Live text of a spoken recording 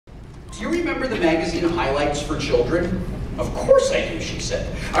Do you remember the magazine Highlights for Children? Of course I do, she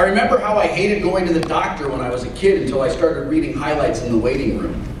said. I remember how I hated going to the doctor when I was a kid until I started reading Highlights in the waiting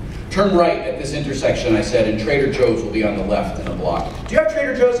room. Turn right at this intersection, I said, and Trader Joe's will be on the left in a block. Do you have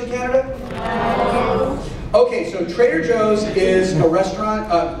Trader Joe's in Canada? No. Okay, so Trader Joe's is a restaurant,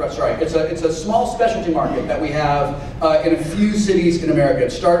 it's a small specialty market that we have in a few cities in America. It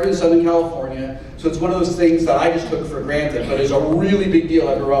started in Southern California, so it's one of those things that I just took for granted, but is a really big deal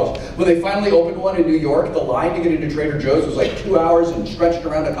everywhere else. When they finally opened one in New York, the line to get into Trader Joe's was like 2 hours and stretched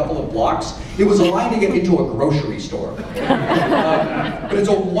around a couple of blocks. It was a line to get into a grocery store. But it's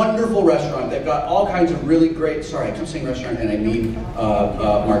a wonderful restaurant. They've got all kinds of really great, sorry, I keep saying restaurant and I mean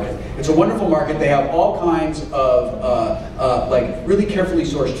market. It's a wonderful market. They have all kinds of like really carefully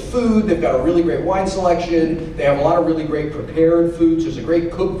sourced food. They've got a really great wine selection. They have a lot of really great prepared foods. There's a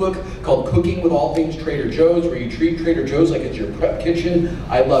great cookbook called Cooking with All Things Trader Joe's, where you treat Trader Joe's like it's your prep kitchen.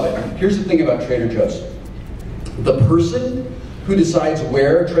 I love it. Here's the thing about Trader Joe's. The person who decides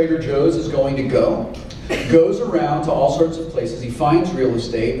where Trader Joe's is going to go goes around to all sorts of places. He finds real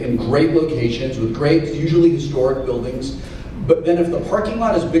estate in great locations with great, usually historic buildings. But then if the parking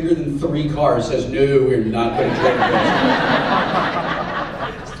lot is bigger than 3 cars, says, no, we're not going to Trader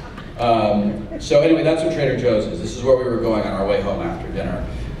Joe's. So anyway, that's what Trader Joe's is. This is where we were going on our way home after dinner.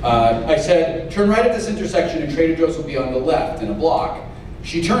 I said, turn right at this intersection and Trader Joe's will be on the left in a block.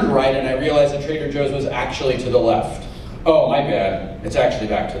 She turned right and I realized that Trader Joe's was actually to the left. Oh, my bad. It's actually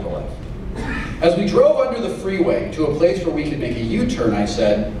back to the left. As we drove under the freeway to a place where we could make a U-turn, I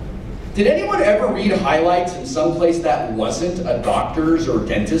said, did anyone ever read Highlights in some place that wasn't a doctor's or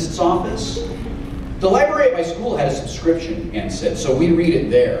dentist's office? The library at my school had a subscription, Ann said, so we read it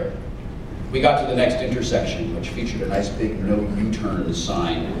there. We got to the next intersection, which featured a nice big no U-turn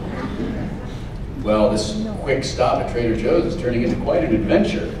sign. Well, this quick stop at Trader Joe's is turning into quite an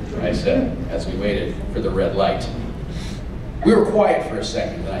adventure, I said, as we waited for the red light. We were quiet for a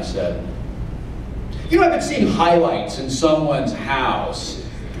second, and I said, you know, I've been seeing Highlights in someone's house.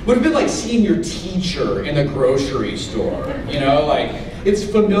 Would have been like seeing your teacher in the grocery store. You know, like, it's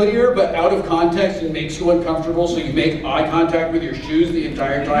familiar but out of context and makes you uncomfortable, so you make eye contact with your shoes the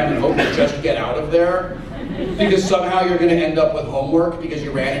entire time and hope to just get out of there. Because somehow you're going to end up with homework because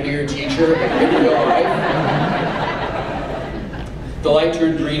you ran into your teacher in real life. The light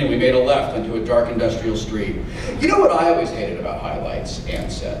turned green and we made a left onto a dark industrial street. You know what I always hated about Highlights, Ann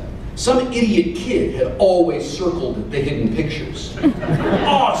said? Some idiot kid had always circled the hidden pictures.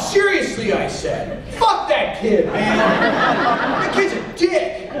 Oh, seriously, I said. Fuck that kid, man. That kid's a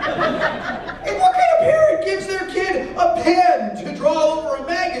dick. And what kind of parent gives their kid a pen to draw over a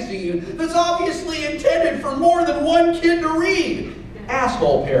magazine that's obviously intended for more than one kid to read?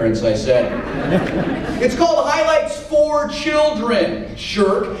 Asshole parents, I said. It's called Highlights for Children,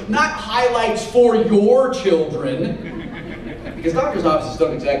 shirk, not Highlights for your children. Because doctors' offices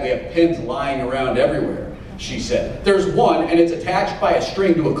don't exactly have pens lying around everywhere, she said. There's one, and it's attached by a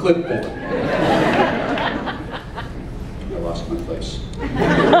string to a clipboard. I lost my place.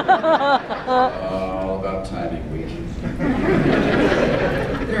 All about timing, Wheaton.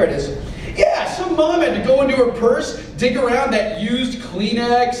 There it is. Yeah, some mom had to go into her purse, dig around that used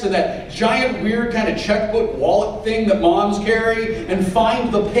Kleenex and that giant weird kind of checkbook wallet thing that moms carry and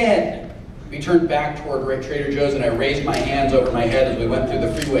find the pen. We turned back toward Great Trader Joe's and I raised my hands over my head as we went through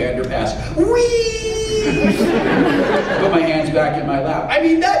the freeway underpass. Whee! Put my hands back in my lap. I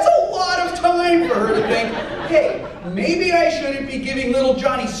mean, that's a lot of time for her to think, hey, maybe I shouldn't be giving little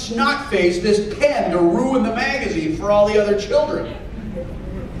Johnny Snotface this pen to ruin the magazine for all the other children.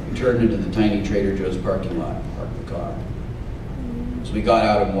 We turned into the tiny Trader Joe's parking lot and parked the car. As we got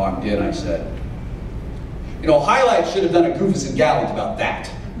out and walked in, I said, you know, Highlights should have done a Goofus and Gallant about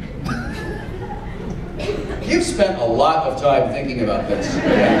that. You've spent a lot of time thinking about this.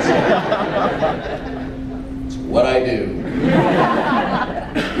 It's what I do.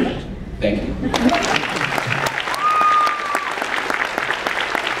 Thank you. Thank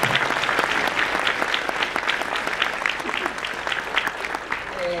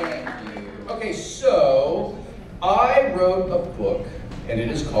you. Okay, so I wrote a book, and it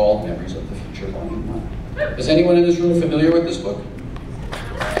is called Memories of the Future, Volume 1. Is anyone in this room familiar with this book?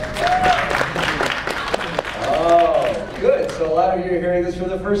 So a lot of you are hearing this for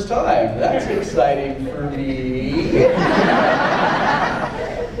the first time. That's exciting for me.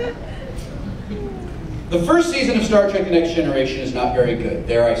 The first season of Star Trek The Next Generation is not very good.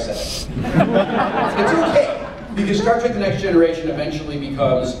 There, I said it. It's okay, because Star Trek The Next Generation eventually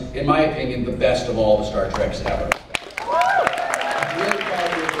becomes, in my opinion, the best of all the Star Treks ever. Really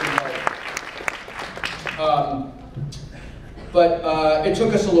proud of you. it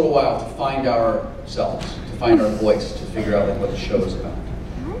took us a little while to find ourselves, to find our voice, to figure out like what the show is about.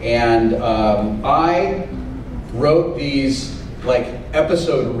 And I wrote these like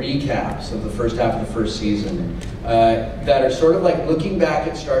episode recaps of the first half of the first season that are sort of like looking back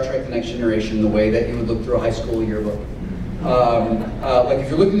at Star Trek: The Next Generation the way that you would look through a high school yearbook. Like if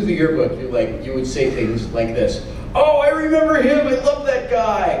you're looking through the yearbook, you would say things like this. Oh, I remember him. I love that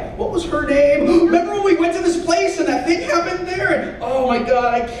guy. What was her name? Remember when we went to this place and that thing happened there? And, oh my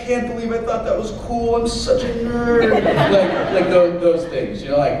God, I can't believe I thought that was cool. I'm such a nerd. like those things. You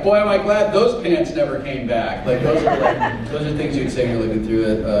know, like, boy, am I glad those pants never came back. Like those are things you'd say when you're looking through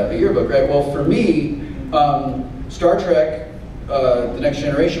a yearbook, right? Well, for me, Star Trek: The Next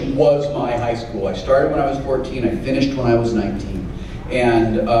Generation was my high school. I started when I was 14. I finished when I was 19.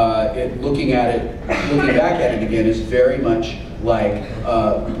 And looking back at it again is very much like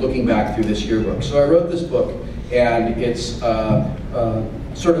looking back through this yearbook. So I wrote this book, and it's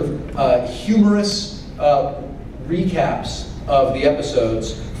sort of humorous recaps of the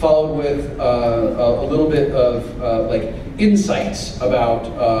episodes, followed with a little bit of like insights about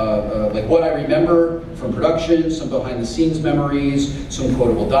like what I remember from production, some behind-the-scenes memories, some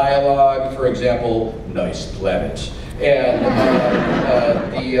quotable dialogue. For example, "Nice planet." And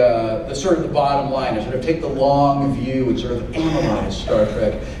the sort of the bottom line is sort of take the long view and sort of analyze Star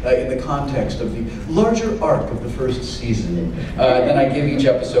Trek in the context of the larger arc of the first season. Then I give each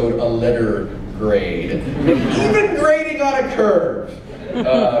episode a letter grade, even grading on a curve.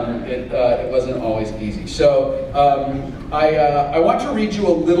 It wasn't always easy. So I want to read you a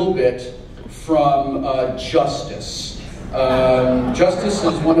little bit from Justice. Justice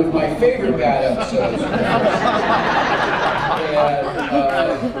is one of my favorite bad episodes.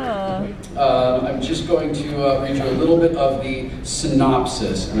 And I'm just going to read you a little bit of the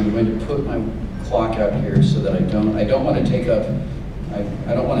synopsis, and I'm going to put my clock out here so that I don't want to take up. I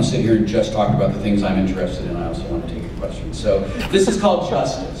don't want to sit here and just talk about the things I'm interested in. I also want to take your questions. So this is called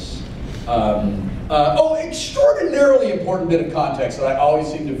Justice. Extraordinarily important bit of context that I always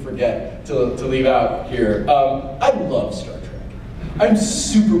seem to forget to leave out here. I love Star Trek. I'm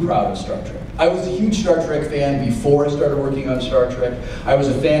super proud of Star Trek. I was a huge Star Trek fan before I started working on Star Trek. I was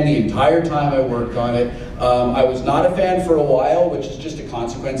a fan the entire time I worked on it. I was not a fan for a while, which is just a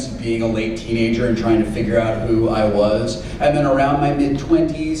consequence of being a late teenager and trying to figure out who I was. And then around my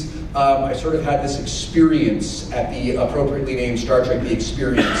mid-20s, I sort of had this experience at the appropriately named Star Trek: The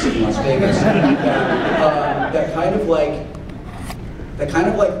Experience in Las Vegas that kind of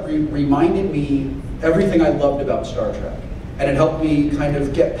like reminded me everything I loved about Star Trek. And it helped me kind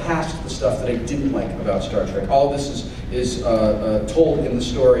of get past the stuff that I didn't like about Star Trek. All of this is told in the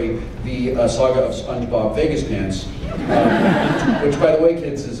story, the saga of SpongeBob Vegas Pants, which, by the way,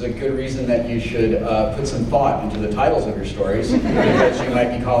 kids, is a good reason that you should put some thought into the titles of your stories, because you might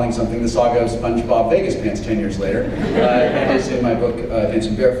be calling something the saga of SpongeBob Vegas Pants 10 years later. And it's in my book,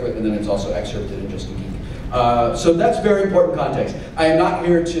 Dancing Barefoot, and then it's also excerpted in Just a Geek. So that's very important context. I am not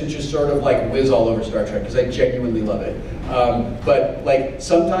here to just sort of like whiz all over Star Trek, because I genuinely love it. But like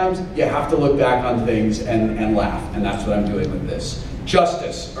sometimes you have to look back on things and laugh, and that's what I'm doing with this.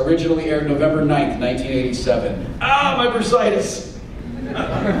 Justice, originally aired November 9th, 1987. Ah, my bursitis!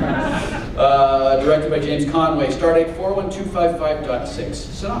 Directed by James Conway, stardate 41255.6.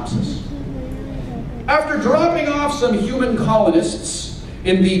 Synopsis. After dropping off some human colonists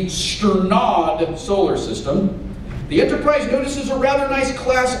in the Sternad solar system, the Enterprise notices a rather nice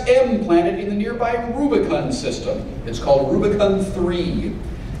Class M planet in the nearby Rubicon system. It's called Rubicon 3.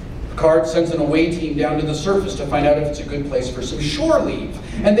 Picard sends an away team down to the surface to find out if it's a good place for some shore leave,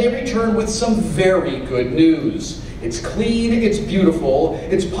 and they return with some very good news. It's clean, it's beautiful,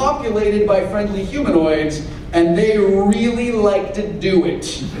 it's populated by friendly humanoids, and they really like to do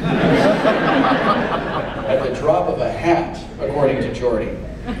it. At the drop of a hat, according to Geordi.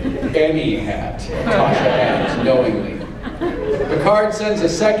 Any hat, Tasha adds, knowingly. Picard sends a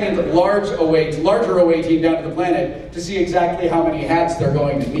second larger away team down to the planet to see exactly how many hats they're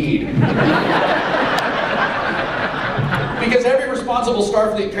going to need. Because every responsible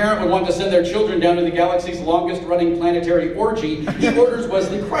Starfleet parent would want to send their children down to the galaxy's longest-running planetary orgy, he orders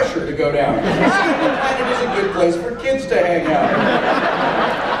Wesley Crusher to go down. See if the planet is a good place for kids to hang out.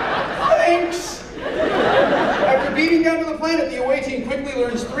 Thanks! After beaming down to the planet, the away team quickly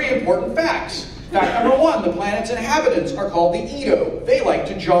learns 3 important facts. Fact number 1, the planet's inhabitants are called the Edo. They like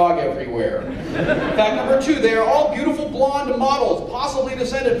to jog everywhere. Fact number 2, they are all beautiful blonde models, possibly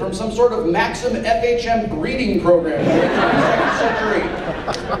descended from some sort of Maxim FHM breeding program in the 22nd century.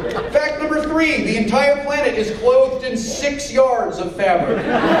 Fact number 3, the entire planet is clothed in 6 yards of fabric.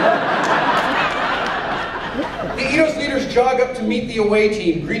 The Edo's leaders jog up to meet the away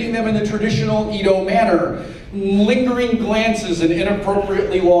team, greeting them in the traditional Edo manner. Lingering glances and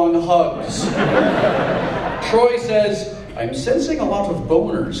inappropriately long hugs. Troy says, "I'm sensing a lot of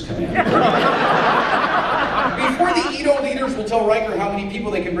boners, Commander." Before the Edo leaders will tell Riker how many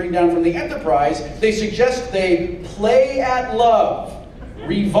people they can bring down from the Enterprise, they suggest they play at love.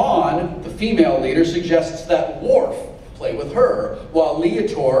 Vaughn, the female leader, suggests that Worf play with her, while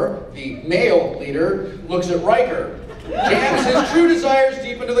Leotor, the male leader, looks at Riker, jams his true desires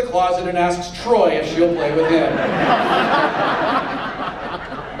deep into the closet, and asks Troy if she'll play with him.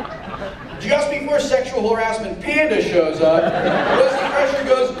 Just before sexual harassment Panda shows up, Wesley Crusher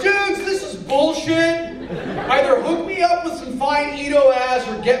goes, "Dudes, this is bullshit. Either hook me up with some fine Edo ass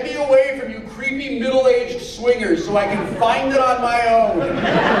or get me away from you creepy middle-aged swingers so I can find it on my own."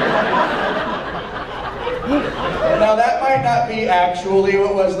 Now that might not be actually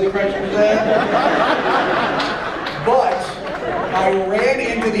what Wesley Crusher said, but I ran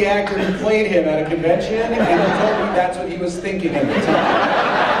into the actor who played him at a convention and he told me that's what he was thinking at the time.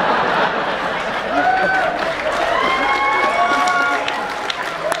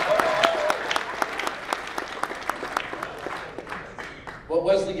 What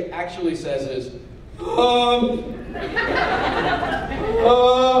Wesley actually says is,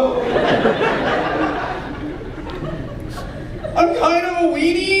 I'm kind of a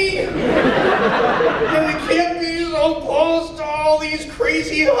weenie, and we can't be so close to all these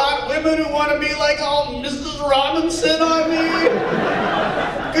crazy hot women who want to be like all Mrs. Robinson on me.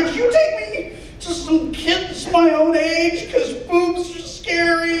 Could you take me to some kids my own age, because boobs are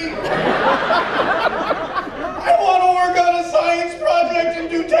scary? I want to work on a science project and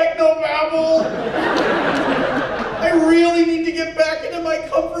do technobabble. I really need to get back into my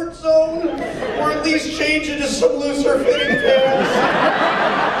comfort zone, or at least change into some looser fitting pants.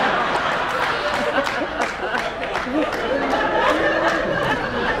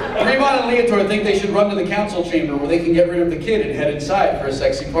 Raymond and Leotor think they should run to the council chamber where they can get rid of the kid and head inside for a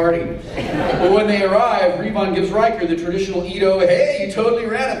sexy party. But when they arrive, Revon gives Riker the traditional Edo, "Hey, you totally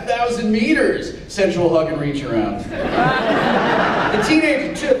ran 1,000 meters, sensual hug and reach around."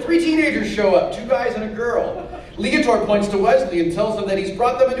 Three teenagers show up, 2 guys and a girl. Leotor points to Wesley and tells them that he's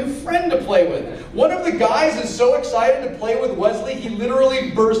brought them a new friend to play with. One of the guys is so excited to play with Wesley, he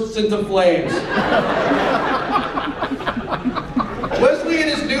literally bursts into flames. Wesley and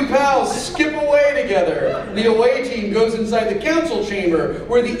his new pals skip away together. The away team goes inside the council chamber,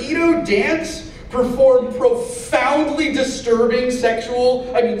 where the Edo dance, perform profoundly disturbing sensual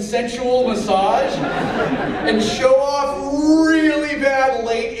massage, and show off really bad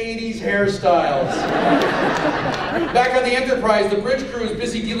late 80s hairstyles. Back on the Enterprise, the bridge crew is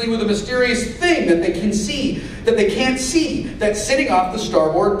busy dealing with a mysterious thing that they can't see, that's sitting off the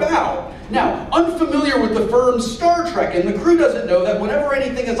starboard bow. Now, unfamiliar with the firm Star Trek, and the crew doesn't know that whenever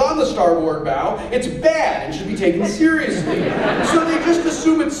anything is on the starboard bow, it's bad and should be taken seriously. So they just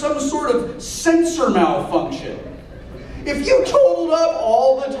assume it's some sort of sensor malfunction. If you totaled up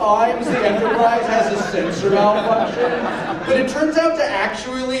all the times the Enterprise has a sensor malfunction, but it turns out to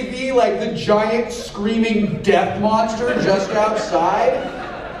actually be like the giant screaming death monster just outside,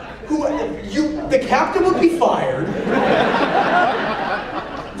 the captain would be fired.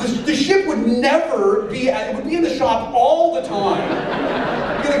 The ship would never be, it would be in the shop all the time.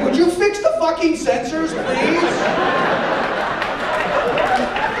 You'd be like, "Would you fix the fucking sensors, please?"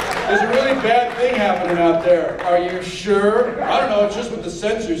 There's a really bad thing happening out there. Are you sure? I don't know, it's just what the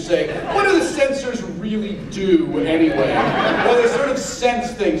sensors say. What do the sensors really do anyway? Well, they sort of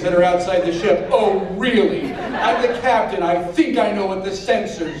sense things that are outside the ship. Oh, really? I'm the captain. I think I know what the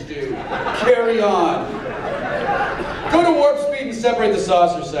sensors do. Carry on. Go to warp speed and separate the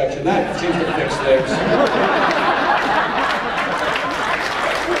saucer section. That seems to fix things.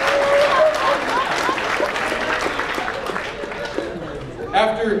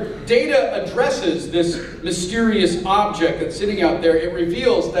 After Data addresses this mysterious object that's sitting out there, it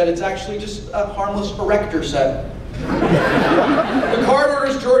reveals that it's actually just a harmless erector set. Picard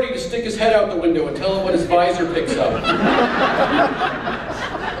orders Geordi to stick his head out the window and tell him what his visor picks up.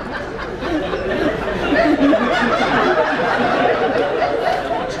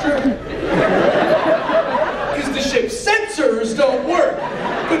 It's true. Because the ship's sensors don't work.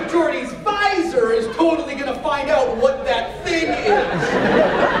 But Geordi's visor is totally going to find out what that thing is.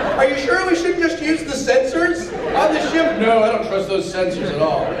 Are you sure we shouldn't just use the sensors on the ship? No, I don't trust those sensors at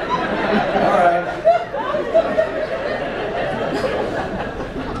all. All right.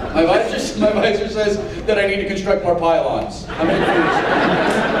 My visor says that I need to construct more pylons. I'm in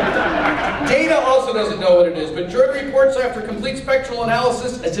Data also doesn't know what it is, but Jordan reports after complete spectral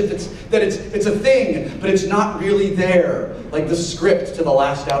analysis as if it's a thing, but it's not really there, like the script to The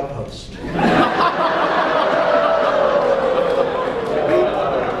Last Outpost.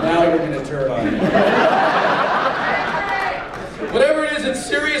 Now you're going to turn on me. Whatever it is, it's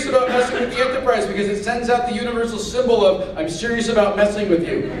serious about messing with the Enterprise because it sends out the universal symbol of, I'm serious about messing with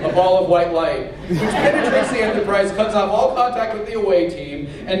you, a ball of white light, which penetrates the Enterprise, cuts off all contact with the away team,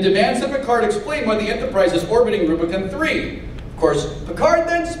 and demands that Picard explain why the Enterprise is orbiting Rubicon 3. Of course, Picard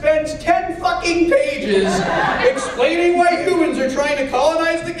then spends 10 fucking pages explaining why humans are trying to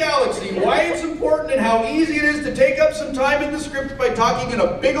colonize the galaxy, why it's important, and how easy it is to take up some time in the script by talking in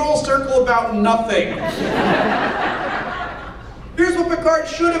a big old circle about nothing. Here's what Picard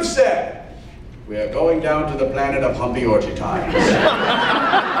should have said. We are going down to the planet of Humpy Orgy Times. Do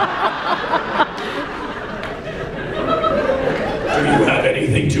you have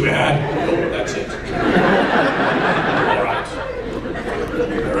anything to add? No, that's it. All right.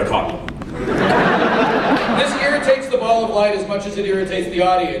 This irritates the ball of light as much as it irritates the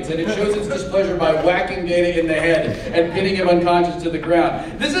audience, and it shows its displeasure by whacking Data in the head and pinning him unconscious to the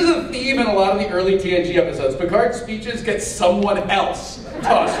ground. This is a theme in a lot of the early TNG episodes. Picard's speeches get someone else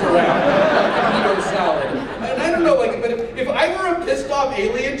tossed around like a keto salad. And I don't know, like, but if I were a pissed off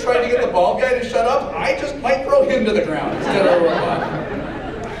alien trying to get the bald guy to shut up, I just might throw him to the ground instead of a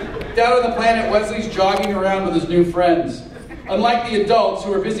robot. Down on the planet, Wesley's jogging around with his new friends. Unlike the adults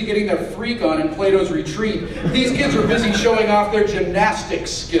who are busy getting their freak on in Plato's Retreat, these kids are busy showing off their gymnastics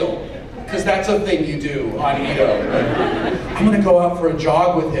skill. Because that's a thing you do on Ito. I'm going to go out for a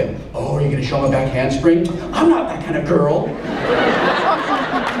jog with him. Oh, are you going to show him a back handspring? I'm not that kind of girl.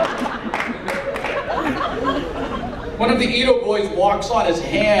 One of the Ito boys walks on his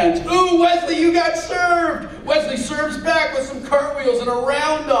hands. Ooh, Wesley, you got served! Wesley serves back with some cartwheels and a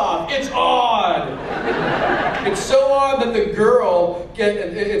round-off. It's odd. It's so odd that the girl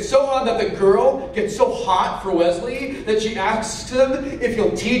gets so hot for Wesley that she asks him if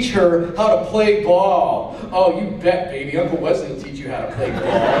he'll teach her how to play ball. Oh, you bet, baby. Uncle Wesley will teach you how to play ball.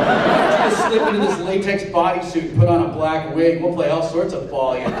 You just slip into this latex bodysuit and put on a black wig. We'll play all sorts of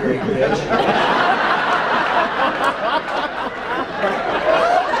ball, you dirty bitch.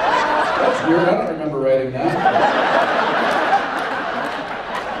 That's weird. I don't remember writing that.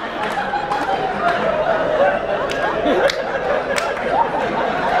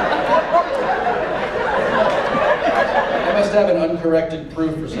 I must have an uncorrected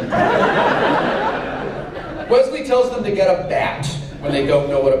proof or something. Wesley tells them to get a bat. When they don't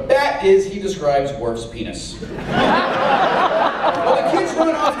know what a bat is, he describes Worf's penis. While the kids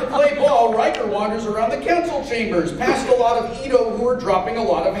run off to play ball, Riker wanders around the council chambers, past a lot of Ito who are dropping a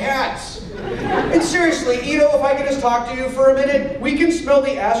lot of hats. And seriously, Ito, if I could just talk to you for a minute, we can smell the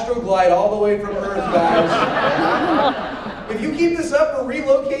Astroglide all the way from Earth, guys. If you keep this up, we're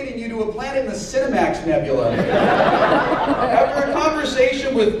relocating you to a planet in the Cinemax Nebula. After a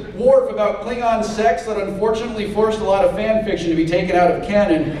conversation with Worf about Klingon sex that unfortunately forced a lot of fan fiction to be taken out of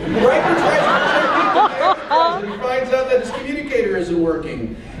canon, Riker tries to check in with the Enterprise and he finds out that his communicator isn't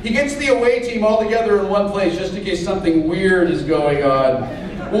working. He gets the away team all together in one place just in case something weird is going on.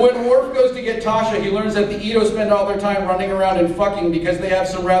 Well, when Worf goes to get Tasha, he learns that the Ito spend all their time running around and fucking because they have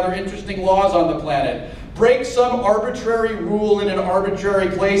some rather interesting laws on the planet. Break some arbitrary rule in an arbitrary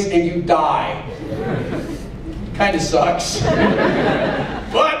place and you die. Kinda sucks.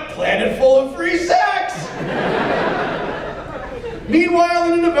 But planet full of free sex!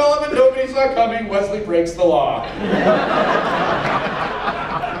 Meanwhile, in a development nobody saw coming, Wesley breaks the law.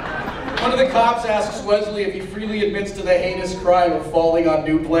 One of the cops asks Wesley if he freely admits to the heinous crime of falling on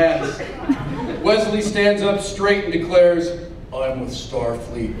new planets. Wesley stands up straight and declares, I'm with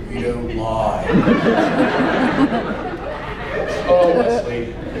Starfleet, we don't lie. Oh,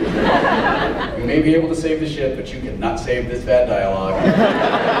 Wesley. You may be able to save the ship, but you cannot save this bad dialogue.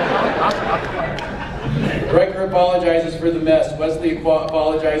 Riker apologizes for the mess. Wesley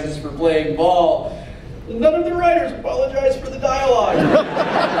apologizes for playing ball. None of the writers apologize for the dialogue.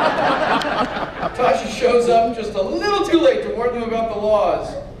 Tasha shows up just a little too late to warn them about the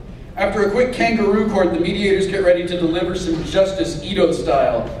laws. After a quick kangaroo court, the mediators get ready to deliver some justice Ito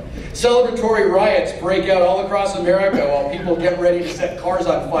style. Celebratory riots break out all across America while people get ready to set cars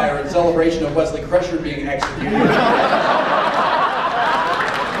on fire in celebration of Wesley Crusher being executed.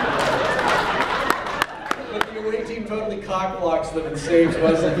 But the away team totally cockblocks them and saves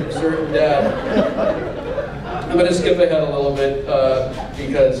Wesley from certain death. I'm going to skip ahead a little bit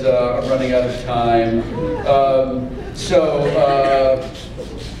because I'm running out of time.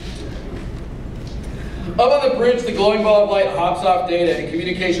 Up on the bridge, the glowing ball of light hops off data and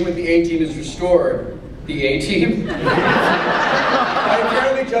communication with the A-team is restored. The A-team? I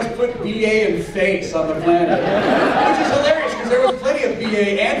apparently just put BA and face on the planet. Which is hilarious because there was plenty of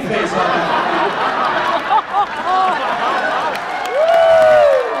BA and face on that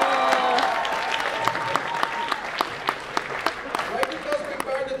planet. Riker tells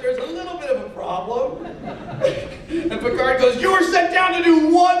Picard that there's a little bit of a problem. And Picard goes, "You were sent down to do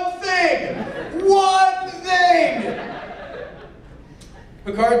one thing! One thing!"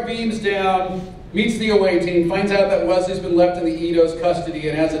 Picard beams down, meets the away team, finds out that Wesley's been left in the Edo's custody,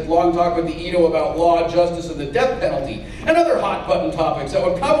 and has a long talk with the Edo about law, justice, and the death penalty, and other hot-button topics that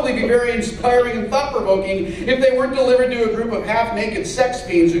would probably be very inspiring and thought-provoking if they weren't delivered to a group of half-naked sex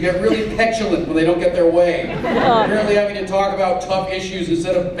fiends who get really petulant when they don't get their way. Apparently having to talk about tough issues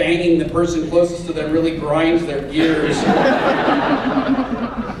instead of banging the person closest to them really grinds their gears.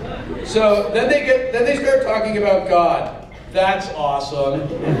 So then they start talking about God. That's awesome.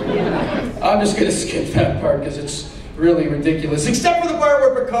 I'm just going to skip that part because it's really ridiculous. Except for the part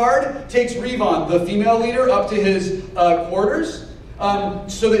where Picard takes Revon, the female leader, up to his quarters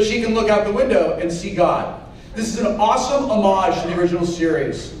so that she can look out the window and see God. This is an awesome homage to the original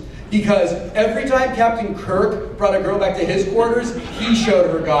series because every time Captain Kirk brought a girl back to his quarters, he showed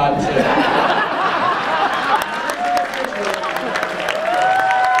her God too.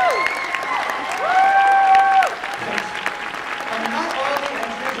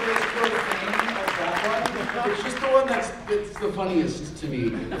 It's the funniest to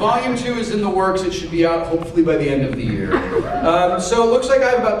me. Volume 2 is in the works. It should be out hopefully by the end of the year. So it looks like I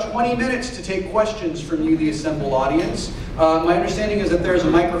have about 20 minutes to take questions from you, the assembled audience. My understanding is that there's a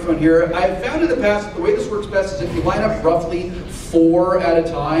microphone here. I've found in the past that the way this works best is if you line up roughly 4 at a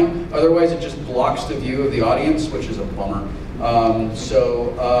time. Otherwise, it just blocks the view of the audience, which is a bummer.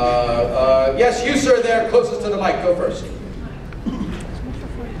 Yes, you, sir, there, closest to the mic. Go first.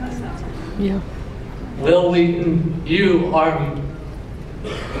 Yeah. Wil Wheaton,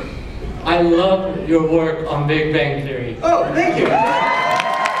 I love your work on Big Bang Theory. Oh, thank you.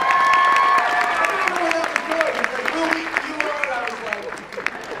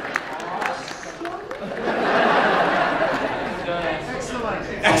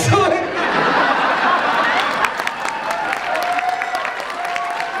 Excellent.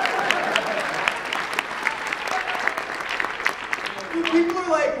 People are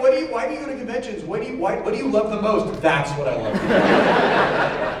like, why do you go to conventions? What do you love the most? That's what I love.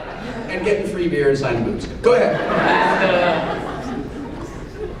 And getting free beer and signing boots. Go ahead.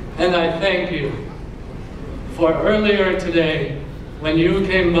 And I thank you for earlier today when you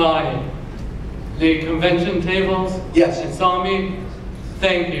came by the convention tables. Yes. And saw me.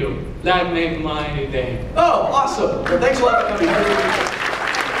 Thank you. That made my day. Oh, awesome. Well, thanks a lot for coming.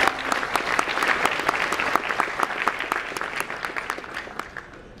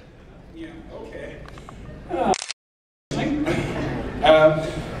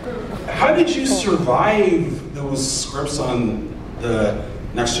 How did you survive those scripts on the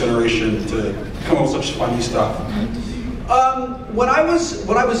Next Generation to come up with such funny stuff? When I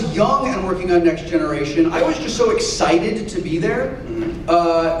was young and working on Next Generation, I was just so excited to be there,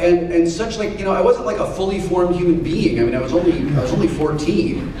 and such like I wasn't like a fully formed human being. I mean, I was only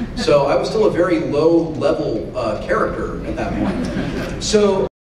 14, so I was still a very low level character at that point. So